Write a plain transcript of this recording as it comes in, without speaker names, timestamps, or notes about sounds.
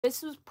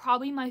This was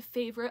probably my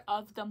favorite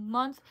of the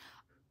month,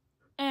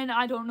 and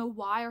I don't know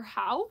why or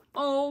how.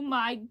 Oh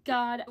my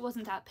god, it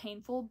wasn't that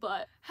painful.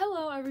 But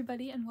hello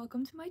everybody and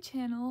welcome to my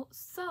channel.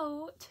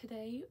 So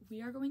today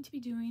we are going to be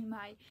doing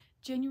my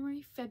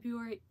January,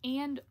 February,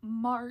 and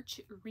March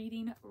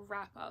reading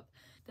wrap up.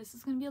 This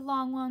is going to be a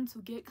long one,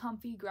 so get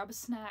comfy, grab a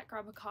snack,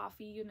 grab a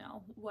coffee, you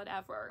know,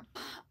 whatever.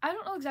 I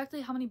don't know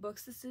exactly how many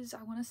books this is.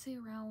 I want to say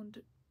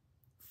around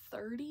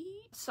 30.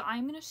 So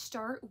I'm going to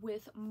start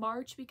with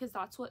March because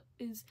that's what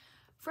is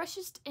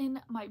freshest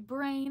in my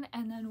brain,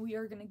 and then we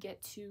are going to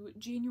get to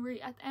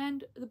January at the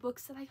end, the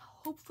books that I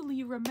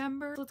hopefully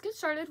remember. So let's get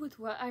started with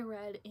what I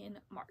read in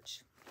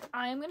March.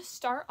 I am going to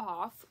start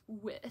off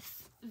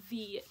with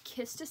the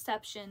Kiss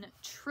Deception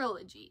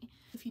trilogy.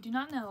 If you do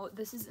not know,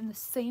 this is in the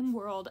same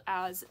world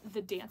as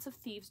the Dance of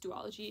Thieves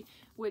duology,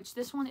 which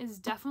this one is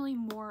definitely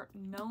more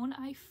known,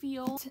 I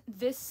feel.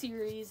 This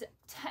series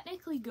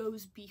technically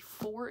goes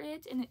before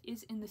it, and it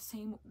is in the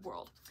same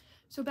world.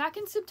 So back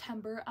in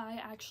September, I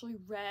actually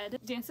read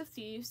Dance of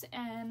Thieves,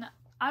 and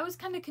I was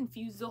kind of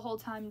confused the whole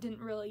time,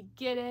 didn't really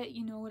get it,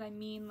 you know what I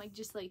mean, like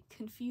just like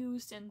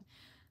confused, and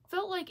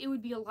felt like it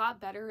would be a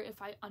lot better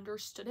if I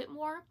understood it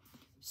more.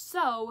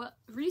 So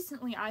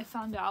recently I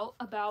found out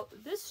about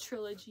this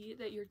trilogy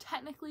that you're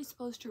technically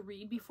supposed to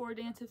read before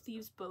Dance of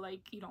Thieves, but like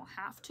you don't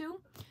have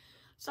to.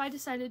 So I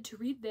decided to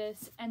read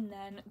this and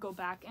then go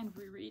back and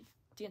reread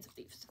Dance of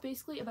Thieves. It's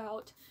basically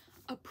about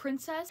a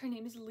princess, her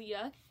name is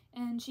Leah,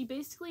 and she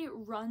basically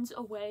runs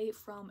away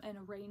from an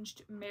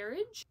arranged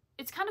marriage.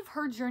 It's kind of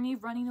her journey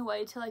running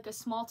away to like a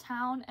small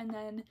town, and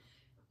then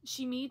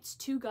she meets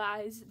two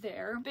guys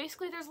there.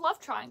 Basically there's a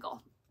love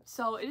triangle.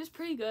 So it is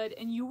pretty good,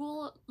 and you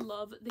will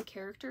love the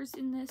characters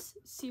in this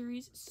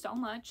series so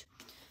much.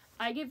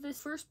 I give this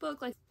first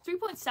book like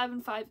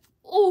 3.75.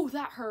 Oh,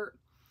 that hurt.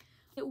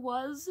 It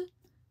was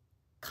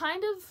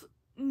kind of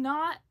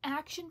not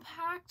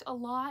action-packed a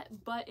lot,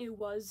 but it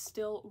was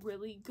still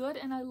really good,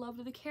 and I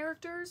loved the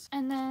characters.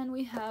 And then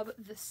we have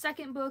the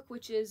second book,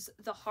 which is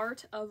The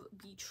Heart of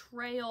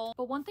Betrayal.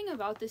 But one thing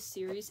about this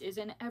series is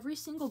in every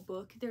single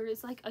book there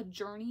is like a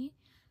journey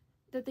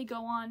that they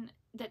go on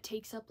that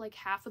takes up like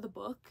half of the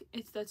book.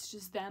 That's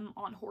just them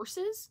on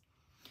horses,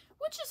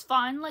 which is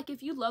fine. Like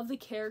if you love the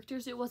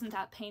characters, it wasn't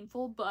that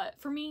painful, but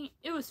for me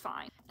it was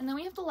fine. And then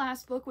we have the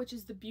last book, which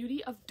is The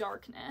Beauty of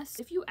Darkness.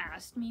 If you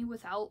asked me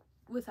without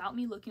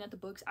me looking at the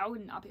books, I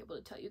would not be able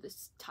to tell you the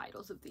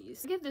titles of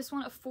these. I give this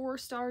one a 4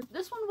 stars.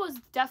 This one was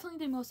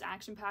definitely the most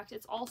action-packed.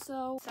 It's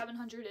also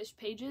 700-ish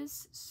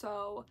pages,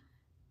 so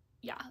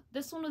yeah,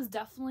 this one was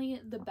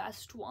definitely the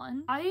best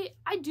one. I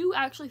do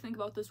actually think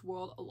about this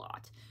world a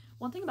lot.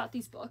 One thing about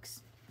these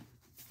books,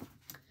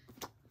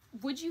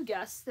 would you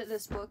guess that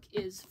this book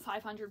is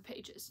 500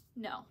 pages?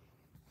 No.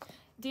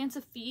 Dance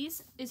of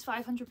Thieves is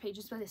 500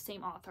 pages by the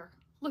same author.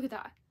 Look at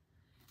that.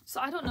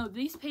 So I don't know,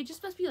 these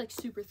pages must be like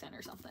super thin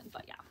or something,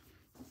 but yeah.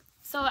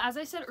 So as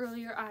I said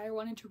earlier, I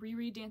wanted to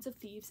reread Dance of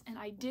Thieves, and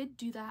I did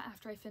do that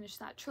after I finished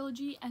that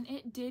trilogy, and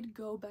it did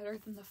go better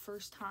than the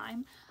first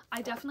time.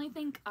 I definitely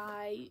think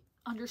I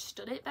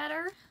understood it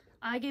better.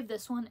 I gave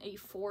this one a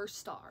 4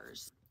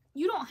 stars.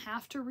 You don't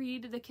have to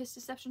read the Kiss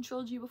Deception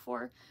trilogy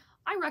before.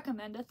 I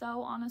recommend it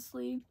though,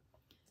 honestly.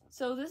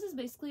 So this is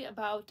basically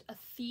about a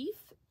thief,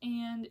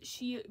 and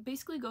she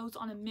basically goes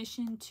on a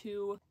mission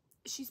to...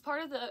 She's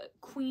part of the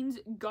Queen's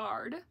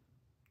Guard,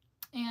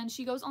 and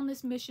she goes on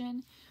this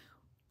mission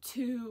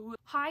to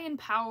high in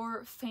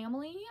power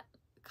family,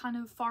 kind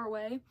of far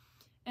away,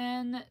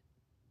 and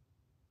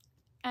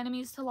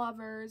enemies to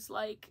lovers.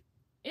 Like,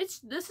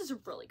 this is a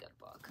really good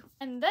book.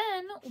 And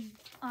then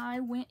I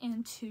went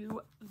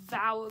into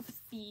Vow of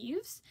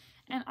Thieves,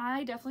 and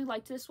I definitely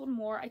liked this one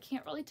more. I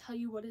can't really tell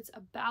you what it's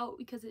about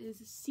because it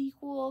is a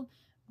sequel,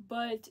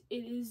 but it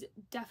is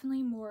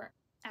definitely more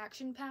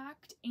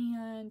action-packed,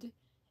 and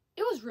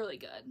it was really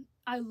good.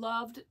 I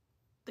loved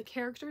the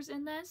characters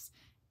in this,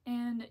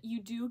 and you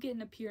do get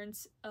an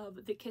appearance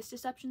of the Kiss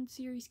Deception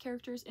series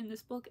characters in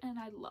this book, and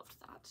I loved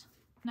that.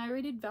 And I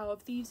rated Vow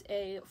of Thieves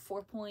a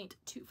 4.25.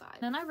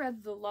 Then I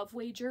read The Love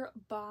Wager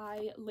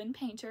by Lynn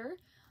Painter.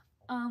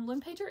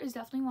 Lynn Painter is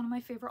definitely one of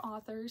my favorite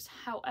authors.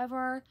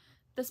 However,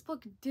 this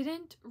book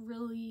didn't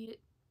really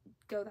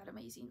go that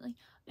amazingly.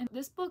 And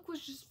this book was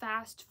just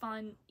fast,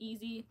 fun,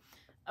 easy,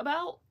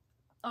 about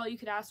all you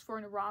could ask for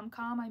in a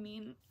rom-com. I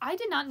mean, I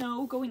did not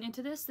know going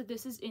into this that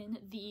this is in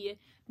the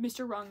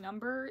Mr. Wrong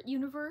Number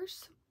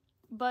universe,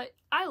 but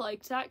I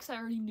liked that because I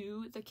already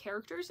knew the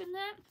characters in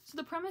that. So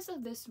the premise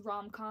of this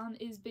rom-com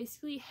is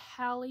basically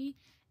Hallie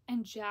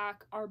and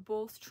Jack are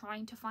both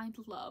trying to find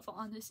love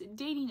on this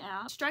dating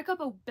app. Strike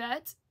up a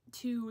bet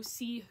to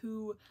see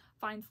who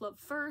finds love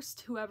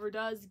first. Whoever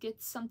does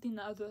gets something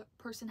the other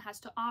person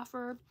has to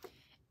offer,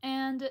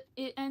 and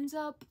it ends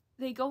up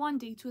they go on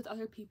dates with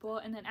other people,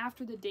 and then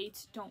after the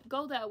dates don't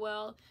go that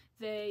well,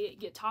 they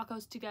get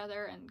tacos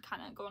together and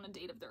kind of go on a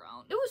date of their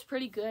own. It was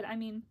pretty good. I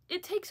mean,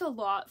 it takes a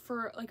lot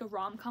for like a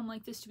rom-com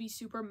like this to be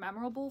super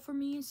memorable for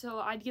me, so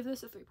I'd give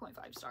this a 3.5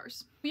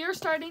 stars. We are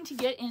starting to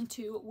get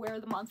into where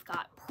the month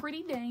got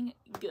pretty dang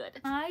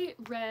good. I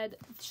read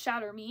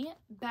Shatter Me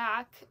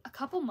back a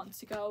couple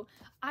months ago.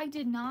 I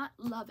did not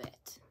love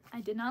it.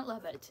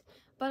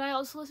 But I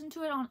also listened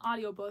to it on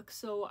audiobook,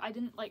 so I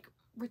didn't like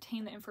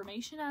retain the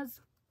information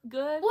as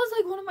good. It was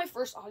like one of my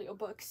first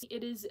audiobooks.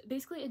 It is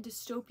basically a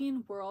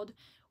dystopian world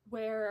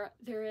where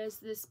there is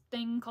this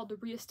thing called the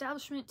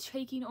Reestablishment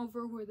taking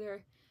over, where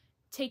they're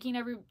taking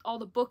all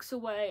the books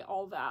away,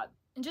 all that,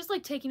 and just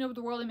like taking over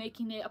the world and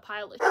making it a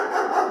pile of shit.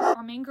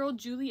 Our main girl,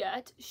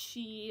 Juliet,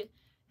 she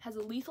has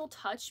a lethal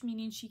touch,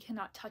 meaning she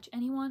cannot touch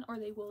anyone or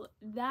they will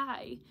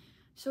die.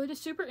 So it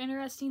is super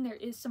interesting. There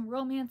is some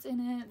romance in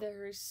it,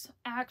 there's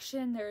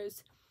action,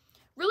 there's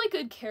really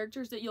good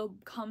characters that you'll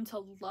come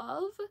to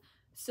love.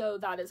 So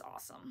that is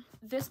awesome.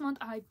 This month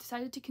I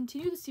decided to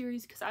continue the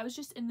series because I was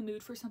just in the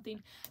mood for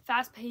something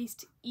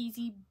fast-paced,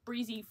 easy,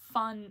 breezy,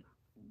 fun,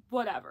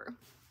 whatever.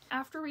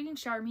 After reading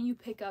Shatter Me, you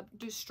pick up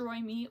Destroy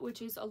Me,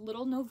 which is a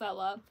little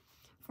novella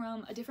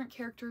from a different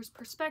character's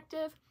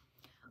perspective.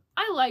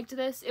 I liked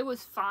this. It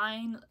was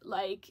fine.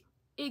 Like,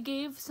 it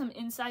gave some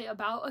insight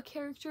about a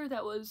character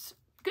that was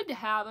good to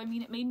have. I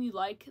mean, it made me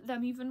like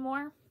them even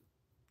more.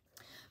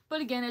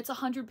 But again, it's a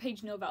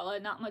 100-page novella,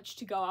 not much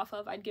to go off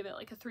of. I'd give it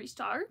like a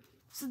 3-star.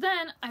 So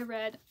then I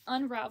read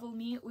Unravel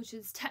Me, which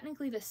is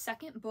technically the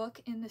second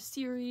book in the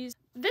series.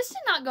 This did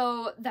not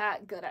go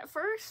that good at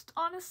first,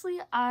 honestly.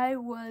 I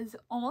was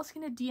almost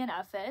gonna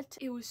DNF it.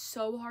 It was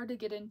so hard to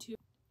get into.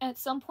 At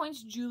some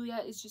points,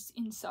 Julia is just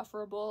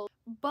insufferable.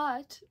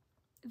 But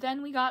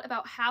then we got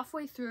about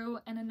halfway through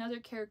and another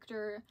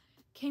character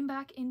came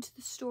back into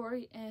the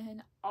story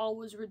and all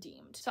was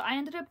redeemed. So I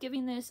ended up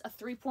giving this a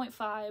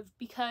 3.5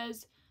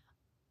 because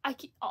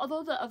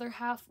although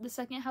the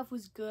second half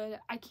was good,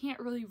 I can't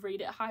really rate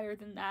it higher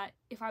than that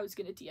if I was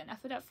gonna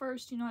DNF it at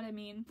first, you know what I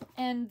mean?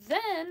 And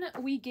then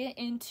we get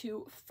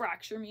into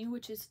Fracture Me,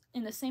 which is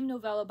in the same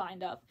novella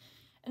bind up.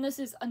 And this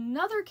is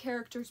another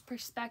character's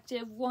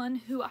perspective, one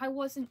who I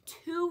wasn't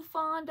too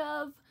fond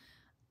of.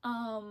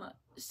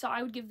 So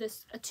I would give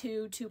this a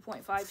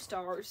 2.5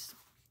 stars.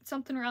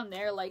 Something around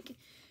there. Like,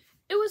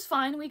 it was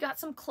fine. We got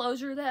some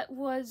closure that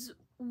was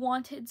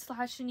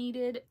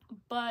wanted/needed,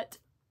 but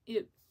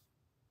it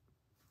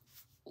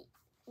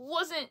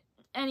wasn't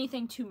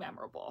anything too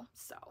memorable.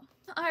 So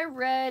I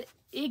read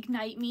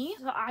Ignite Me.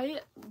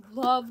 I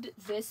loved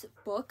this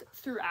book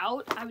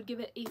throughout. I would give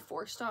it a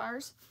 4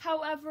 stars.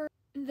 However,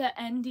 the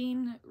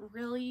ending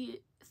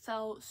really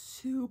fell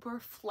super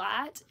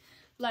flat.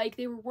 Like,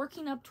 they were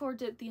working up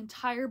towards it the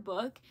entire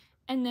book,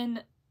 and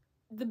then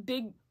the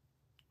big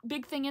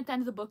thing at the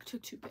end of the book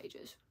took 2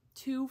 pages.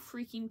 2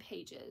 freaking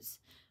pages.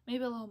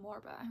 Maybe a little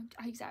more, but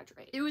I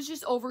exaggerate. It was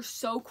just over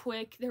so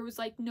quick. There was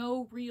like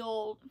no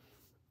real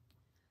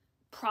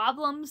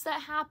problems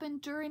that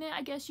happened during it,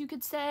 I guess you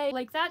could say.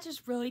 Like, that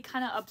just really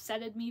kind of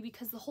upsetted me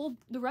because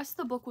the rest of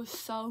the book was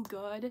so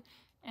good.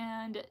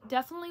 And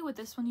definitely with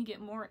this one you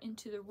get more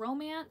into the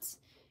romance.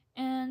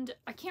 And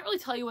I can't really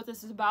tell you what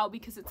this is about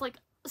because it's like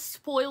a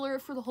spoiler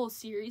for the whole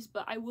series,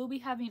 but I will be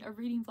having a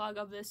reading vlog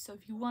of this, so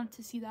if you want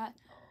to see that,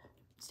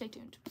 stay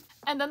tuned.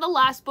 And then the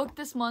last book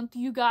this month,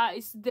 you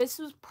guys, this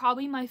was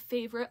probably my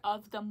favorite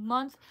of the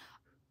month,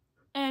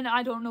 and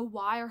I don't know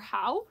why or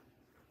how.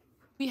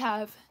 We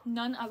have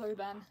none other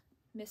than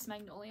Miss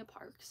Magnolia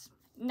Parks.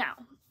 Now,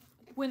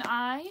 when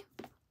I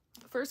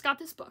first got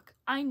this book,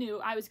 I knew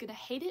I was gonna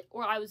hate it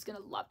or I was gonna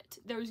love it.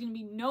 There was gonna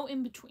be no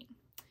in between.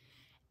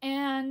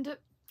 And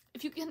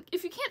if you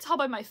can't tell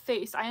by my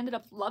face, I ended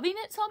up loving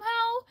it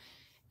somehow.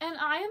 And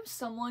I am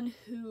someone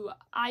who,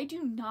 I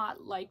do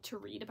not like to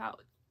read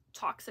about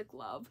toxic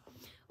love.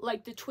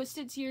 Like the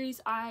Twisted series,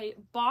 I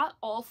bought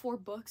all 4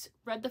 books,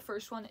 read the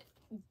first one,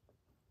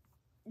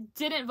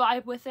 didn't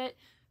vibe with it,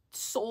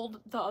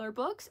 sold the other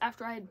books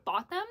after I had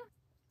bought them.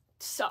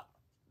 So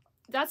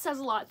that says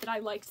a lot that I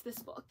liked this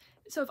book.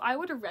 So if I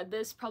would have read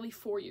this probably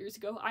 4 years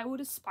ago, I would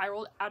have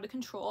spiraled out of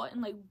control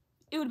and like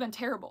it would have been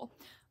terrible.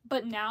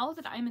 But now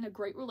that I'm in a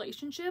great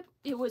relationship,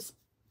 it was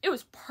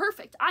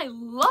perfect. I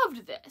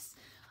loved this.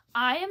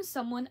 I am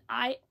someone,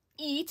 I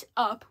eat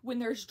up when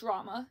there's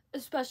drama,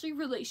 especially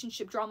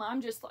relationship drama.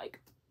 I'm just like,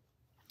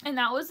 and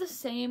that was the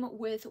same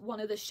with one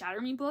of the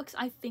Shatter Me books.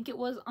 I think it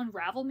was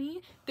Unravel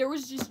Me. There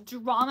was just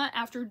drama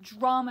after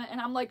drama,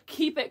 and I'm like,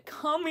 keep it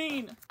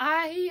coming.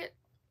 I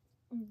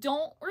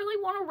don't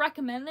really want to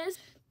recommend this.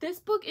 This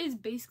book is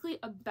basically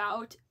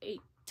about a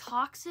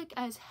toxic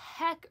as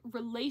heck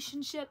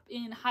relationship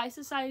in high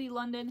society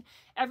London.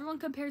 Everyone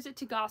compares it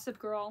to Gossip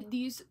Girl.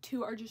 These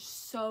two are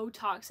just so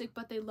toxic,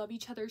 but they love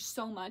each other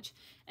so much,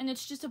 and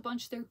it's just a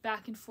bunch of their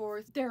back and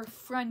forth, their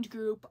friend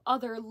group,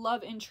 other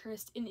love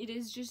interest, and it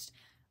is just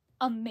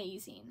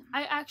amazing.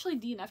 I actually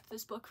DNF'd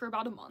this book for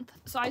about a month.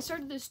 So I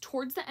started this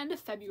towards the end of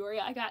February.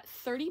 I got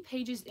 30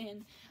 pages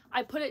in.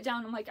 I put it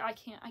down. I'm like, I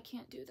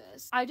can't do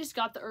this. I just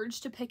got the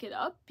urge to pick it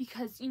up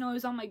because, you know, it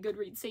was on my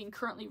Goodreads saying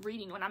currently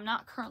reading when I'm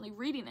not currently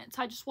reading it.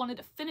 So I just wanted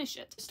to finish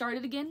it.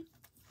 Started again,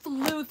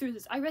 flew through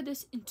this. I read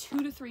this in 2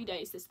 to 3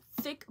 days, this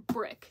thick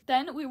brick.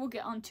 Then we will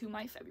get on to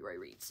my February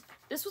reads.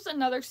 This was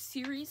another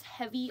series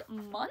heavy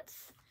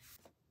month.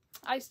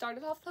 I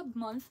started off the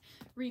month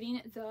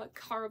reading the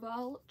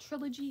Caraval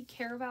trilogy,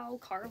 Caraval.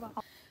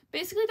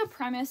 Basically the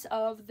premise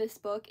of this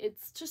book,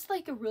 it's just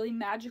like a really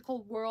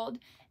magical world,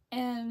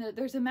 and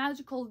there's a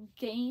magical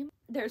game.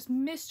 There's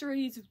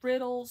mysteries,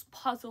 riddles,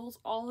 puzzles,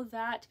 all of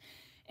that.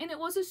 And it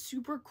was a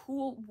super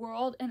cool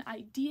world and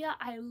idea.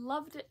 I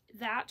loved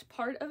that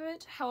part of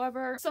it.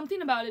 However,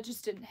 something about it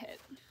just didn't hit.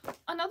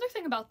 Another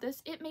thing about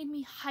this, it made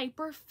me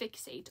hyper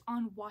fixate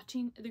on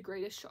watching The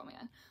Greatest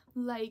Showman.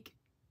 Like,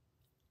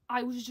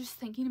 I was just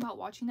thinking about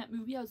watching that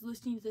movie. I was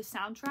listening to the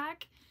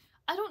soundtrack.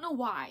 I don't know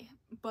why,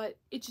 but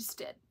it just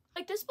did.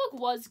 Like, this book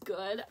was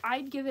good.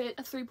 I'd give it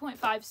a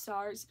 3.5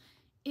 stars.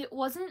 It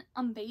wasn't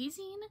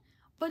amazing,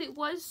 but it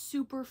was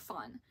super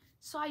fun.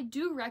 So I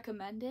do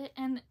recommend it,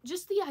 and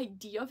just the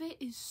idea of it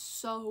is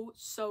so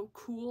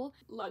cool.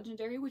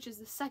 Legendary, which is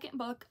the second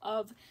book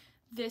of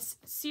this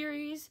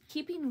series.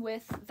 Keeping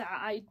with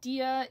that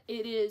idea,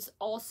 it is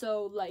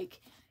also like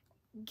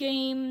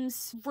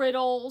games,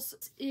 riddles,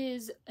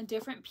 is a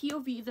different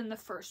POV than the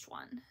first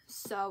one.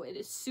 So it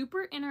is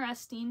super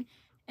interesting,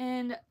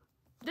 and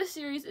this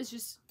series is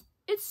just,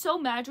 it's so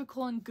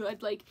magical and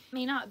good. Like, it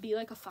may not be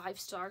like a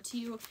 5-star to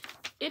you.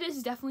 It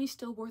is definitely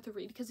still worth a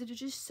read because it is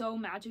just so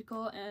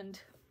magical, and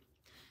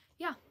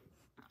yeah.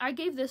 I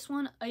gave this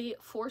one a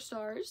 4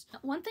 stars.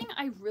 One thing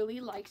I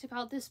really liked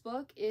about this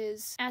book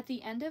is at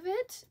the end of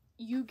it,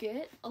 you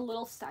get a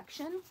little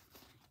section,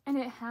 and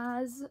it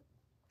has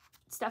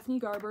Stephanie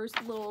Garber's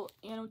little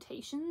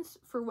annotations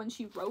for when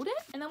she wrote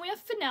it. And then we have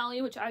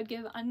Finale, which I would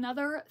give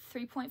another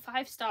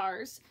 3.5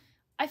 stars.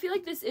 I feel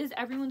like this is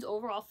everyone's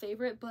overall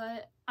favorite,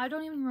 but I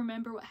don't even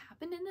remember what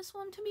happened in this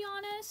one, to be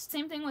honest.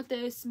 Same thing with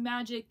this,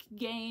 magic,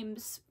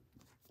 games,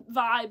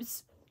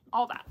 vibes,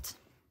 all that.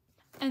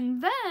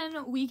 And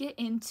then we get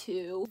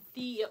into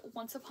the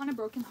Once Upon a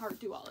Broken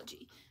Heart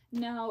duology.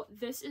 Now,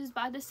 this is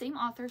by the same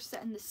author,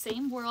 set in the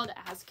same world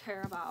as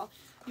Caraval.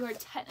 You are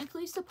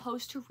technically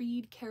supposed to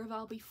read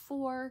Caraval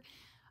before.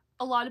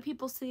 A lot of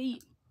people say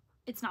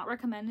it's not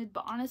recommended,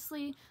 but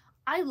honestly,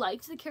 I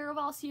liked the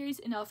Caraval series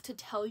enough to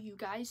tell you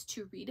guys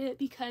to read it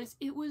because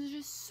it was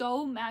just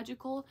so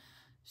magical,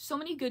 so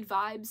many good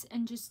vibes,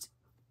 and just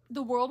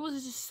the world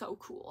was just so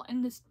cool,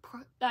 and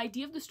the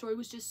idea of the story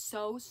was just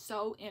so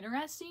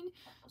interesting.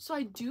 So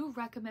I do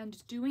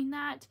recommend doing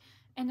that.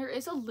 And there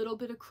is a little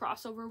bit of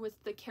crossover with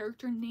the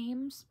character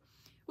names,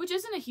 which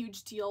isn't a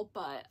huge deal,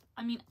 but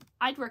I mean,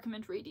 I'd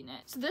recommend reading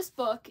it. So this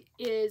book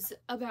is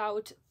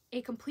about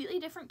a completely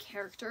different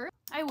character.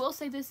 I will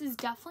say this is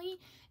definitely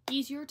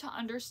easier to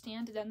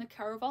understand than the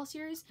Caraval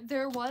series.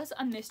 There was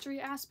a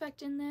mystery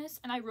aspect in this,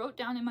 and I wrote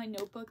down in my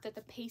notebook that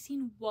the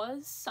pacing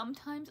was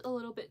sometimes a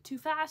little bit too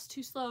fast,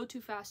 too slow,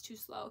 too fast, too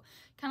slow.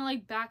 Kind of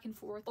like back and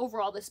forth.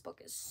 Overall, this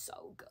book is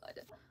so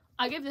good.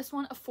 I give this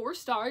one a 4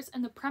 stars,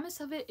 and the premise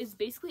of it is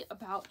basically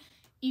about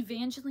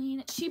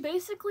Evangeline. She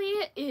basically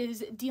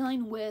is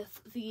dealing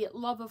with the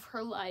love of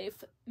her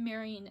life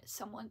marrying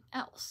someone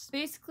else.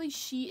 Basically,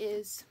 she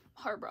is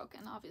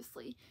heartbroken,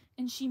 obviously,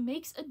 and she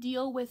makes a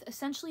deal with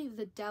essentially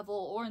the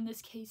devil, or in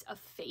this case, a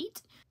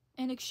fate.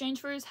 In exchange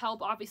for his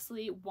help,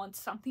 obviously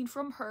wants something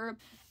from her.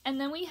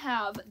 And then we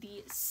have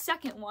the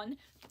second one.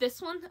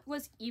 This one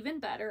was even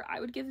better. I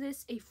would give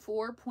this a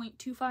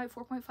 4.25,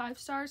 4.5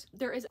 stars.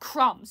 There is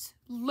crumbs,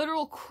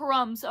 literal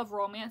crumbs of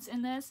romance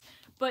in this,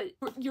 but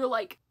you're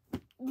like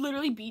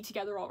literally be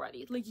together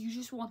already. Like, you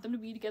just want them to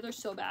be together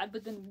so bad,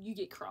 but then you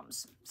get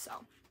crumbs. So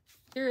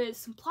there is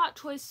some plot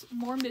twist,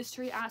 more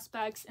mystery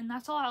aspects, and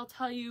that's all I'll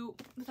tell you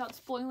without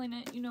spoiling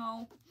it, you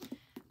know.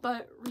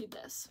 But read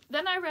this.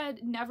 Then I read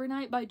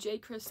Nevernight by Jay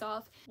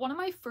Kristoff, one of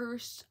my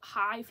first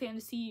high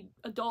fantasy,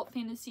 adult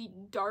fantasy,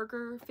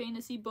 darker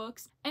fantasy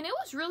books, and it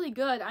was really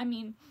good. I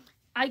mean,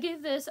 I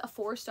gave this a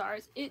 4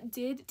 stars. It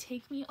did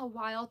take me a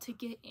while to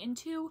get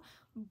into,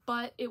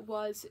 but it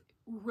was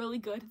really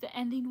good. The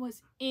ending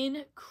was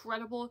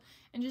incredible,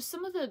 and just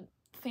some of the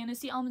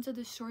fantasy elements of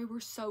the story were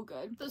so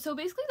good. So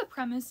basically the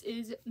premise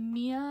is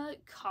Mia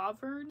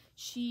Cavern.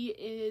 She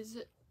is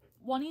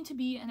wanting to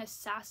be an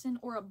assassin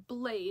or a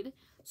blade,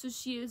 so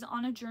she is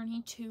on a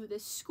journey to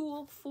this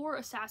school for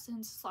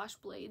assassins slash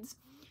blades,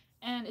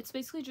 and it's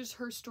basically just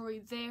her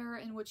story there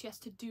and what she has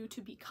to do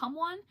to become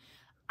one.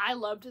 I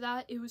loved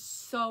that. It was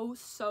so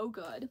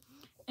good.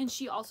 And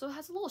she also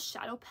has a little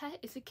shadow pet.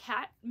 It's a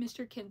cat,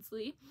 Mr.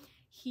 Kinsley.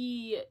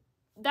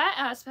 That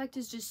aspect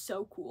is just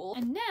so cool.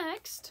 And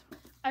next,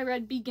 I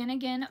read Begin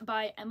Again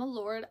by Emma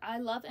Lord. I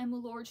love Emma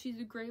Lord. She's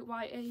a great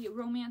YA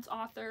romance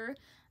author.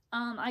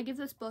 I give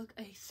this book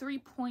a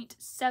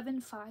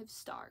 3.75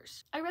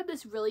 stars. I read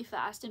this really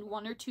fast in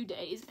 1 or 2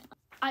 days.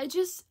 I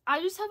just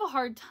have a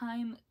hard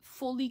time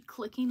fully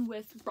clicking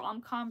with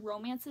rom-com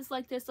romances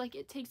like this. Like,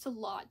 it takes a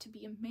lot to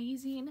be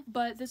amazing,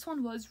 but this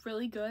one was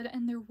really good,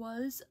 and there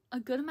was a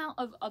good amount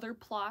of other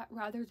plot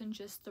rather than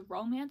just the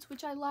romance,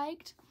 which I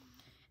liked.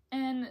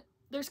 And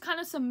there's kind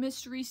of some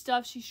mystery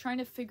stuff. She's trying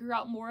to figure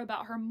out more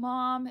about her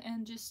mom,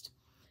 and just,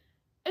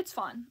 it's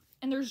fun.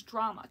 And there's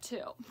drama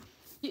too.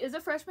 She is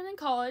a freshman in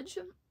college,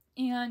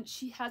 and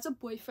she has a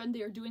boyfriend.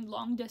 They are doing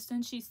long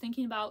distance. She's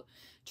thinking about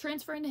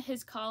transferring to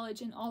his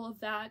college and all of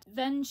that.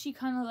 Then she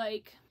kind of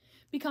like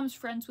becomes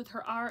friends with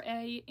her RA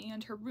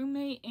and her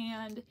roommate,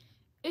 and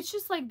it's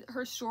just like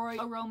her story,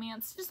 a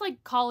romance, just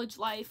like college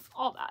life,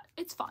 all that.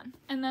 It's fun.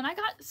 And then I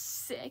got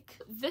sick.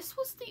 This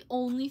was the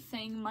only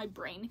thing my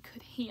brain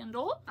could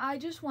handle. I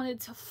just wanted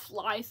to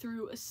fly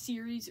through a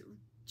series,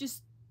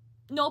 just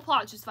no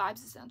plot, just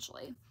vibes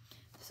essentially.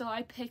 So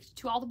I picked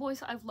To All the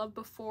Boys I've Loved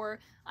Before.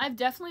 I've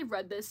definitely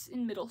read this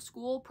in middle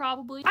school,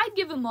 probably. I'd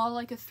give them all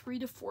like a 3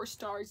 to 4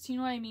 stars. You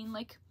know what I mean?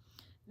 Like,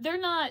 they're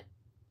not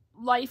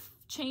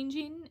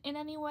life-changing in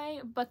any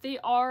way, but they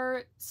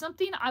are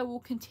something I will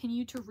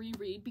continue to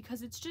reread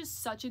because it's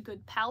just such a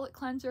good palate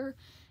cleanser.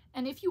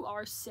 And if you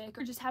are sick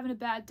or just having a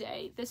bad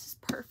day, this is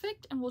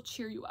perfect and will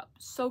cheer you up.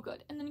 So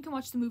good. And then you can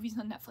watch the movies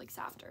on Netflix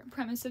after. The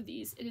premise of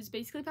these, it is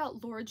basically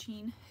about Laura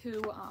Jean,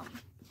 who,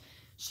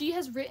 she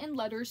has written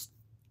letters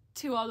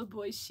to all the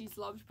boys she's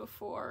loved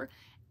before,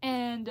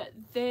 and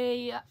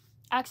they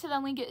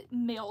accidentally get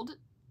mailed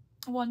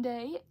one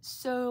day,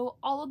 so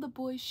all of the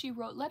boys she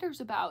wrote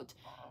letters about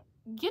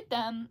get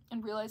them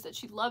and realize that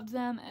she loved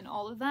them and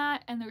all of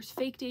that, and there's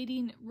fake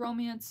dating,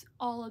 romance,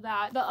 all of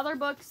that. The other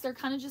books, they're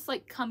kind of just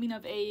like coming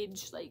of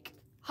age, like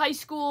high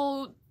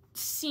school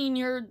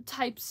senior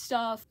type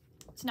stuff.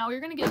 So now we're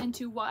gonna get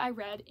into what I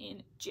read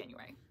in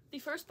January. The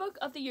first book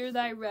of the year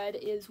that I read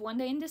is One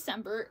Day in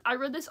December. I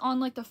read this on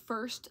like the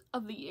first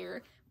of the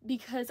year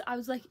because I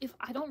was like, if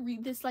I don't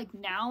read this like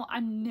now,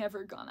 I'm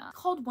never gonna.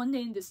 It's called One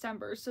Day in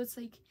December, so it's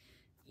like,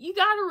 you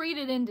gotta read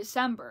it in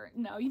December.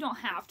 No, you don't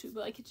have to, but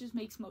like, it just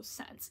makes most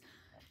sense.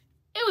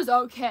 It was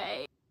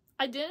okay.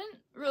 I didn't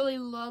really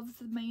love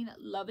the main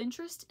love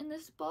interest in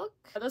this book.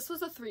 This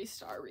was a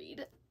 3-star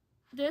read.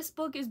 This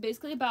book is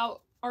basically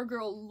about our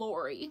girl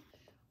Lori.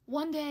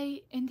 One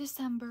day in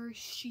December,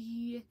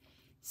 she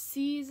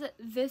sees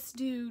this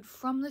dude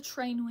from the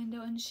train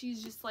window, and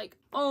she's just like,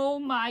 oh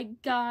my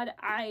god,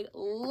 I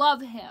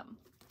love him.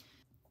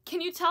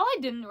 Can you tell I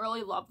didn't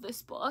really love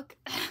this book?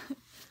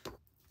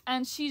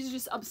 And she's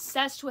just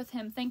obsessed with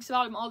him, thinks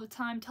about him all the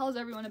time, tells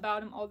everyone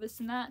about him, all this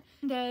and that.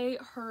 One day,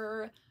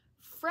 her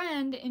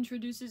friend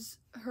introduces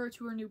her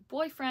to her new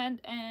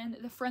boyfriend, and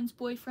the friend's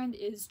boyfriend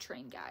is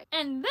Train Guy.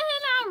 And then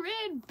I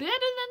read Better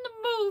Than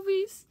the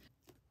Movies.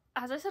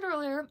 As I said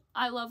earlier,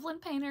 I love Lynn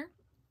Painter,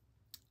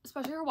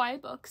 especially her YA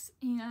books,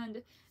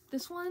 and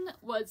this one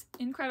was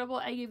incredible.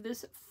 I gave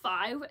this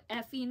 5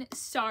 effing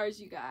stars,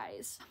 you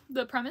guys.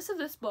 The premise of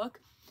this book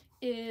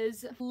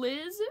is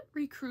Liz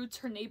recruits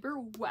her neighbor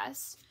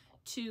Wes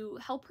to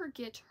help her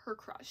get her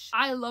crush.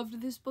 I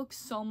loved this book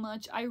so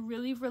much. I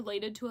really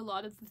related to a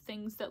lot of the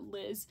things that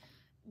Liz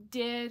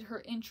did,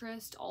 her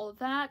interest, all of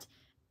that,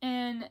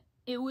 and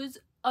it was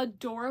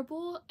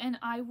adorable, and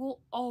I will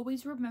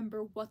always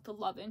remember what the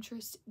love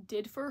interest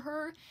did for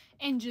her,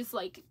 and just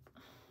like.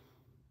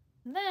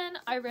 Then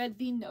I read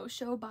The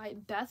No-Show by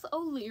Beth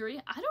O'Leary.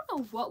 I don't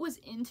know what was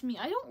into me.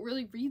 I don't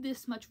really read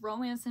this much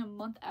romance in a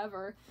month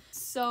ever.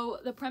 So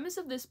the premise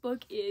of this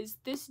book is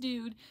this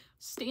dude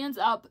stands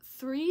up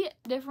 3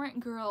 different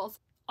girls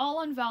all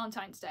on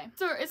Valentine's Day.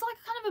 So it's like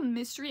kind of a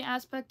mystery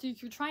aspect.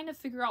 You're trying to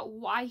figure out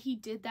why he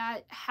did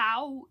that,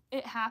 how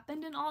it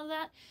happened, and all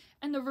that.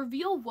 And the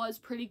reveal was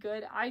pretty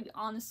good. I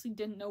honestly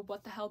didn't know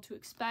what the hell to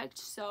expect.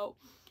 So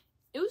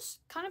it was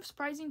kind of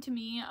surprising to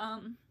me.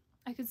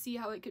 I could see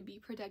how it could be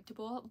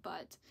predictable,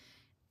 but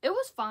it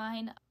was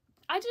fine.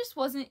 I just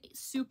wasn't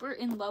super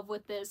in love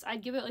with this.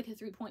 I'd give it like a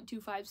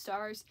 3.25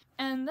 stars.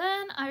 And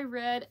then I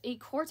read A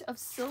Court of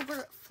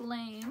Silver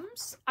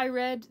Flames. I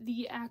read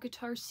the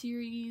ACOTAR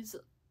series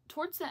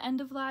towards the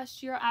end of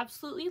last year.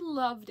 Absolutely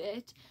loved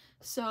it.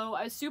 So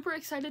I was super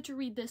excited to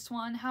read this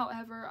one.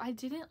 However, I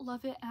didn't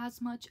love it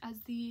as much as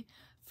the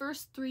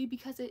first 3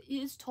 because it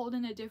is told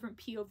in a different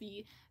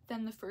POV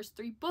than the first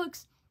 3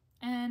 books.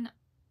 And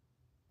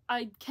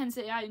I can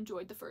say I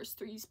enjoyed the first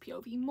 3's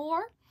POV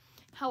more.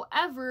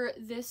 However,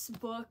 this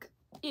book,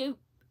 it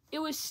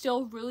was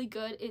still really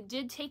good. It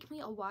did take me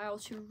a while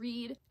to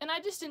read, and I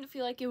just didn't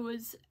feel like it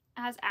was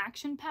as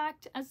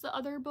action-packed as the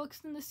other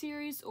books in the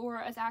series, or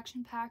as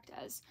action-packed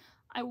as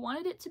I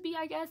wanted it to be,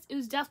 I guess. It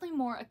was definitely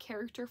more a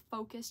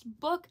character-focused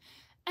book,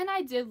 and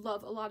I did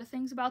love a lot of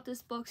things about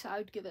this book, so I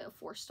would give it a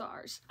 4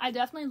 stars. I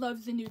definitely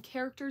loved the new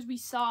characters we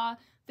saw,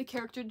 the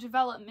character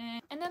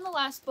development. And then the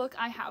last book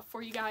I have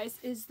for you guys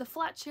is The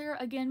Flat Chair,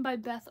 again by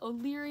Beth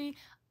O'Leary.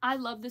 I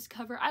love this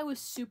cover. I was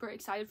super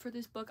excited for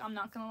this book, I'm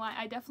not gonna lie.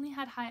 I definitely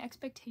had high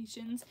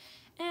expectations,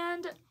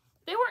 and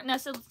they weren't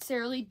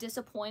necessarily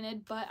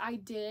disappointed, but I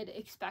did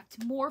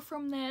expect more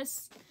from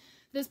this.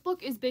 This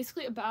book is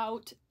basically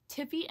about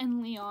Tiffy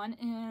and Leon,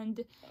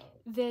 and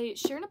They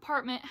share an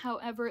apartment,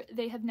 however,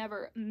 they have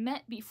never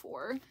met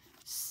before.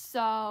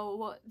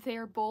 So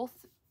they're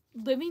both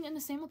living in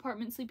the same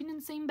apartment, sleeping in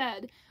the same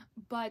bed,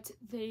 but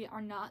they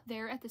are not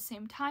there at the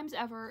same times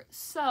ever,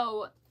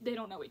 so they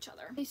don't know each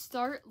other. They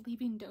start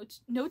leaving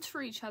notes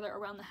for each other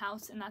around the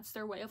house, and that's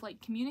their way of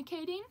like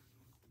communicating,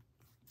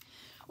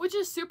 which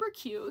is super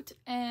cute.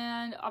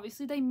 And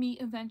obviously they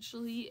meet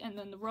eventually, and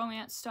then the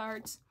romance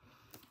starts.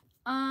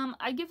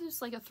 I give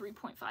this like a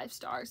 3.5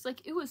 stars.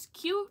 Like, it was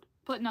cute,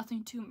 but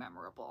nothing too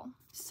memorable.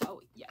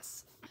 So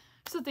yes.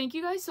 So thank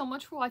you guys so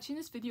much for watching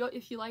this video.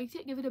 If you liked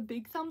it, give it a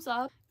big thumbs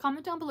up.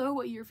 Comment down below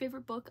what your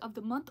favorite book of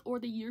the month or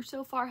the year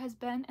so far has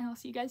been, and I'll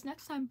see you guys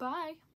next time. Bye!